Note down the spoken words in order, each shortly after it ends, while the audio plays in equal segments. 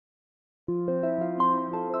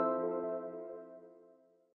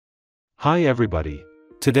Hi everybody.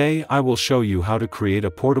 Today I will show you how to create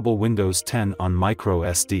a portable Windows 10 on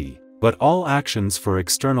MicroSD, but all actions for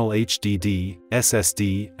external HDD,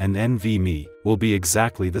 SSD, and NVMe will be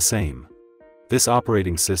exactly the same. This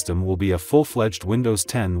operating system will be a full-fledged Windows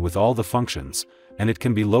 10 with all the functions, and it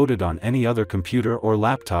can be loaded on any other computer or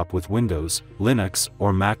laptop with Windows, Linux,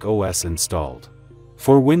 or Mac OS installed.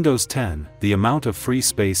 For Windows 10, the amount of free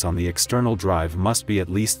space on the external drive must be at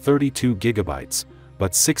least 32 GB,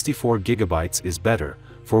 but 64 GB is better.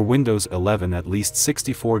 For Windows 11 at least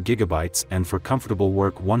 64 GB and for comfortable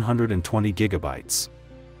work 120 GB.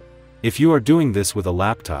 If you are doing this with a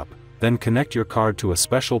laptop, then connect your card to a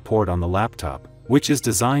special port on the laptop, which is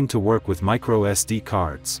designed to work with microSD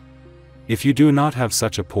cards. If you do not have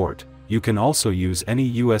such a port, you can also use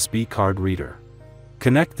any USB card reader.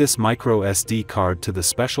 Connect this microSD card to the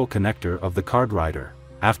special connector of the card reader,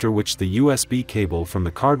 after which the USB cable from the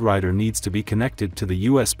card reader needs to be connected to the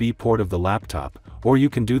USB port of the laptop, or you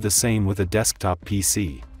can do the same with a desktop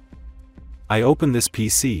PC. I open this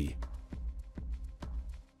PC,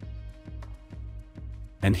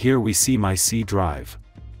 and here we see my C drive.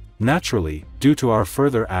 Naturally, due to our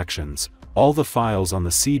further actions, all the files on the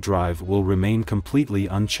C drive will remain completely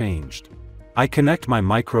unchanged. I connect my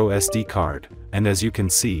microSD card, and as you can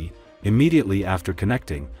see, immediately after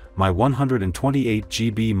connecting, my 128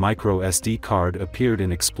 GB microSD card appeared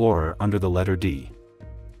in Explorer under the letter D.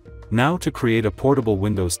 Now to create a portable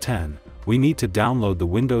Windows 10, we need to download the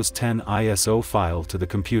Windows 10 ISO file to the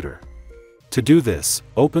computer. To do this,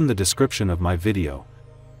 open the description of my video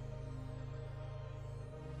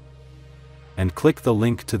and click the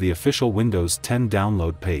link to the official Windows 10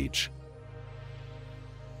 download page.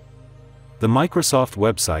 The Microsoft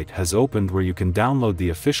website has opened where you can download the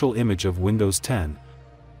official image of Windows 10,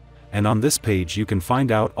 and on this page you can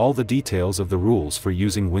find out all the details of the rules for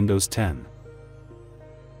using Windows 10.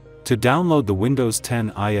 To download the Windows 10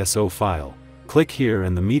 ISO file, click here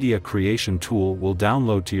and the Media Creation tool will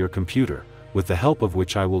download to your computer, with the help of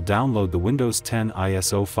which I will download the Windows 10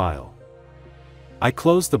 ISO file. I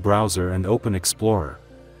close the browser and open Explorer.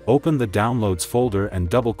 Open the Downloads folder and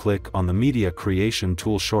double-click on the Media Creation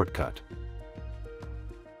tool shortcut.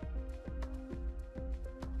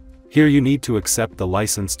 Here you need to accept the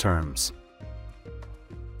license terms.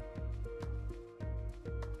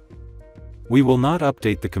 We will not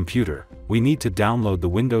update the computer, we need to download the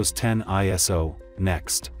Windows 10 ISO,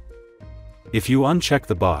 next. If you uncheck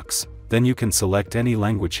the box, then you can select any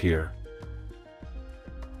language here.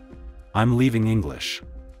 I'm leaving English.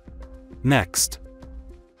 Next.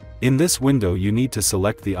 In this window you need to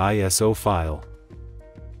select the ISO file.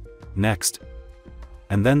 Next.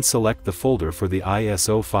 And then select the folder for the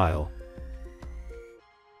ISO file.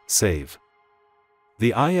 Save.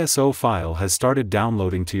 The ISO file has started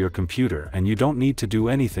downloading to your computer and you don't need to do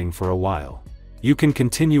anything for a while. You can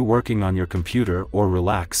continue working on your computer or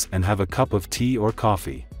relax and have a cup of tea or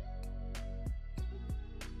coffee.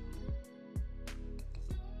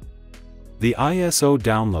 The ISO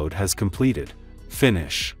download has completed.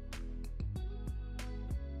 Finish.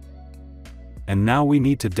 And now we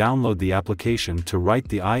need to download the application to write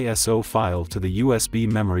the ISO file to the USB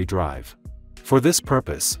memory drive. For this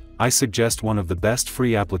purpose, I suggest one of the best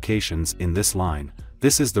free applications in this line.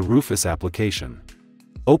 This is the Rufus application.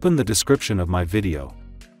 Open the description of my video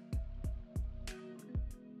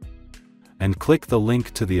and click the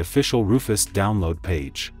link to the official Rufus download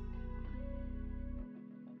page.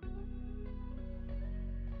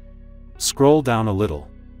 Scroll down a little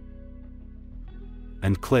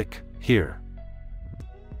and click here.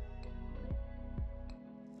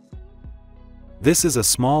 This is a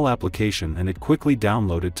small application and it quickly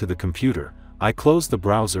downloaded to the computer. I close the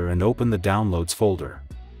browser and open the Downloads folder.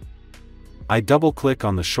 I double-click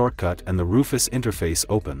on the shortcut and the Rufus interface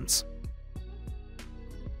opens.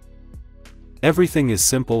 Everything is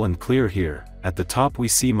simple and clear here. At the top we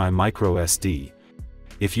see my microSD.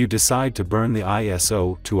 If you decide to burn the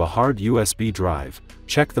ISO to a hard USB drive,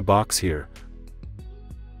 check the box here.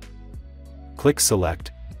 Click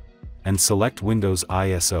Select, and select Windows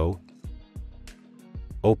ISO.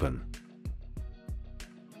 Open.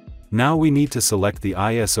 Now we need to select the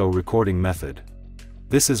ISO recording method.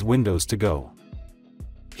 This is Windows to go.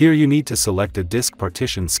 Here you need to select a disk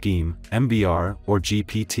partition scheme, MBR, or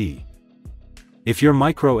GPT. If your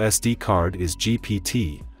microSD card is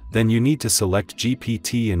GPT, then you need to select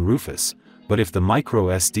GPT in Rufus, but if the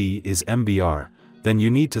microSD is MBR, then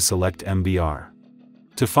you need to select MBR.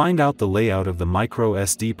 To find out the layout of the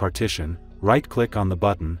microSD partition, right-click on the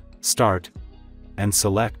button, Start, and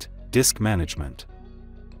select Disk Management.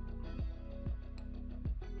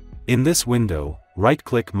 In this window,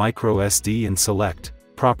 right-click MicroSD and select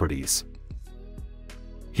Properties.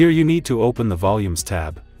 Here you need to open the Volumes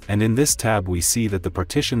tab, and in this tab we see that the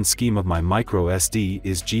partition scheme of my MicroSD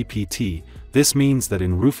is GPT. This means that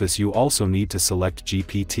in Rufus you also need to select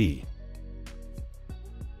GPT.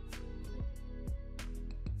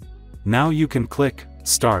 Now you can click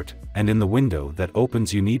Start, and in the window that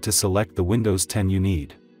opens you need to select the Windows 10 you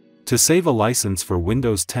need. To save a license for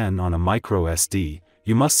Windows 10 on a MicroSD,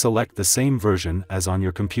 you must select the same version as on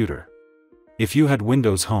your computer. If you had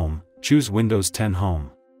Windows Home, choose Windows 10 Home.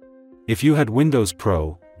 If you had Windows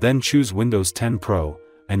Pro, then choose Windows 10 Pro,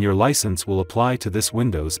 and your license will apply to this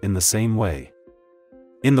Windows in the same way.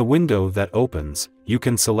 In the window that opens, you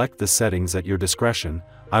can select the settings at your discretion.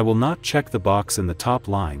 I will not check the box in the top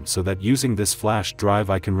line so that using this flash drive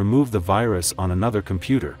I can remove the virus on another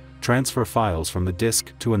computer, transfer files from the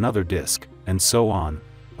disk to another disk, and so on.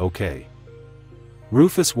 OK.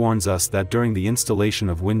 Rufus warns us that during the installation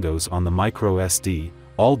of Windows on the MicroSD,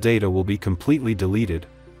 all data will be completely deleted.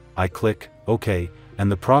 I click OK, and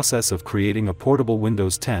the process of creating a portable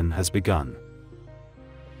Windows 10 has begun.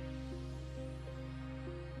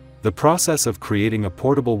 The process of creating a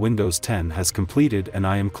portable Windows 10 has completed and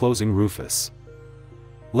I am closing Rufus.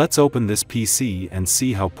 Let's open this PC and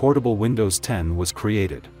see how portable Windows 10 was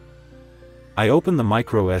created. I open the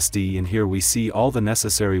MicroSD and here we see all the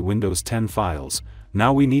necessary Windows 10 files.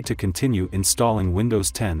 Now we need to continue installing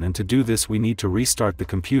Windows 10, and to do this we need to restart the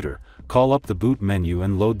computer, call up the boot menu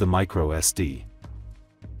and load the MicroSD.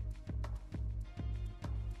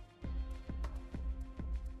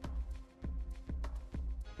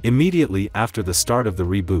 Immediately after the start of the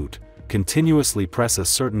reboot, continuously press a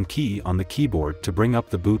certain key on the keyboard to bring up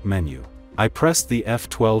the boot menu. I pressed the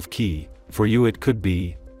F12 key. For you it could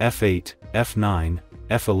be F8, F9,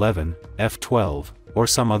 F11, F12, or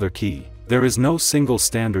some other key. There is no single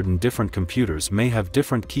standard and different computers may have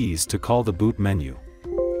different keys to call the boot menu.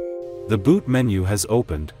 The boot menu has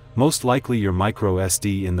opened. Most likely your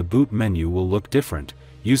MicroSD in the boot menu will look different.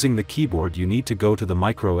 Using the keyboard you need to go to the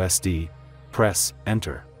MicroSD, press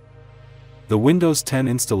Enter. The Windows 10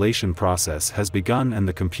 installation process has begun and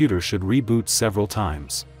the computer should reboot several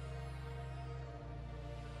times.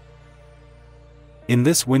 In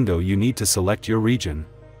this window you need to select your region.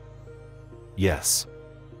 Yes.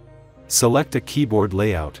 Select a keyboard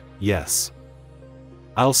layout. Yes.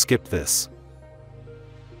 I'll skip this.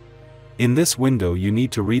 In this window you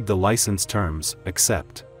need to read the license terms.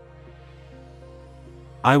 Accept.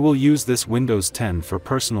 I will use this Windows 10 for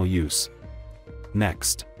personal use.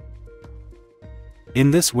 Next.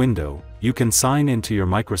 In this window, you can sign into your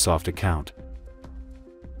Microsoft account.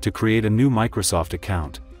 To create a new Microsoft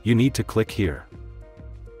account, you need to click here.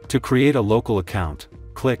 To create a local account,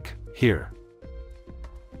 click here.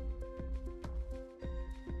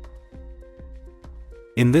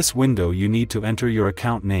 In this window you need to enter your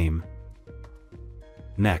account name.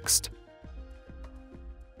 Next.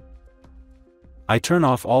 I turn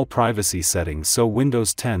off all privacy settings so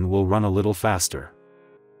Windows 10 will run a little faster.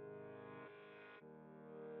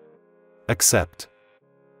 Accept.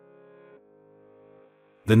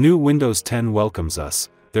 The new Windows 10 welcomes us.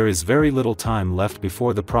 There is very little time left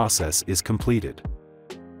before the process is completed.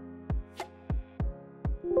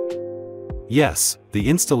 Yes, the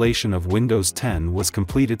installation of Windows 10 was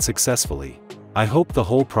completed successfully. I hope the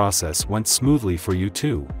whole process went smoothly for you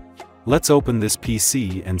too. Let's open this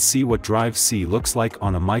PC and see what Drive C looks like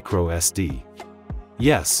on a MicroSD.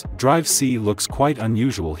 Yes, Drive C looks quite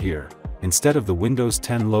unusual here. Instead of the Windows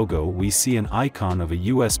 10 logo we see an icon of a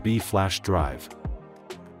USB flash drive.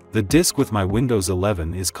 The disk with my Windows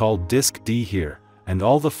 11 is called Disk D here, and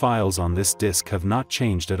all the files on this disk have not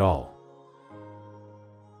changed at all.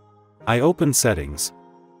 I open Settings,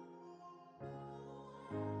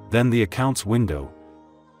 then the Accounts window.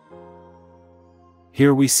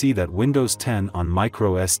 Here we see that Windows 10 on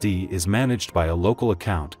MicroSD is managed by a local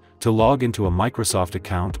account. To log into a Microsoft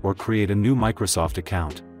account or create a new Microsoft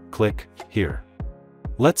account, click here.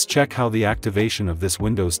 Let's check how the activation of this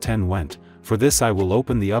Windows 10 went. For this I will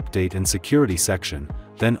open the Update and Security section,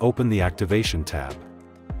 then open the Activation tab.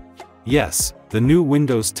 Yes, the new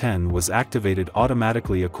Windows 10 was activated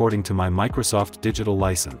automatically according to my Microsoft Digital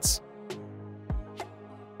License.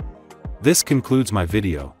 This concludes my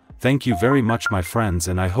video. Thank you very much my friends,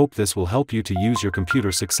 and I hope this will help you to use your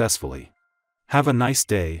computer successfully. Have a nice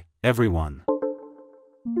day, everyone.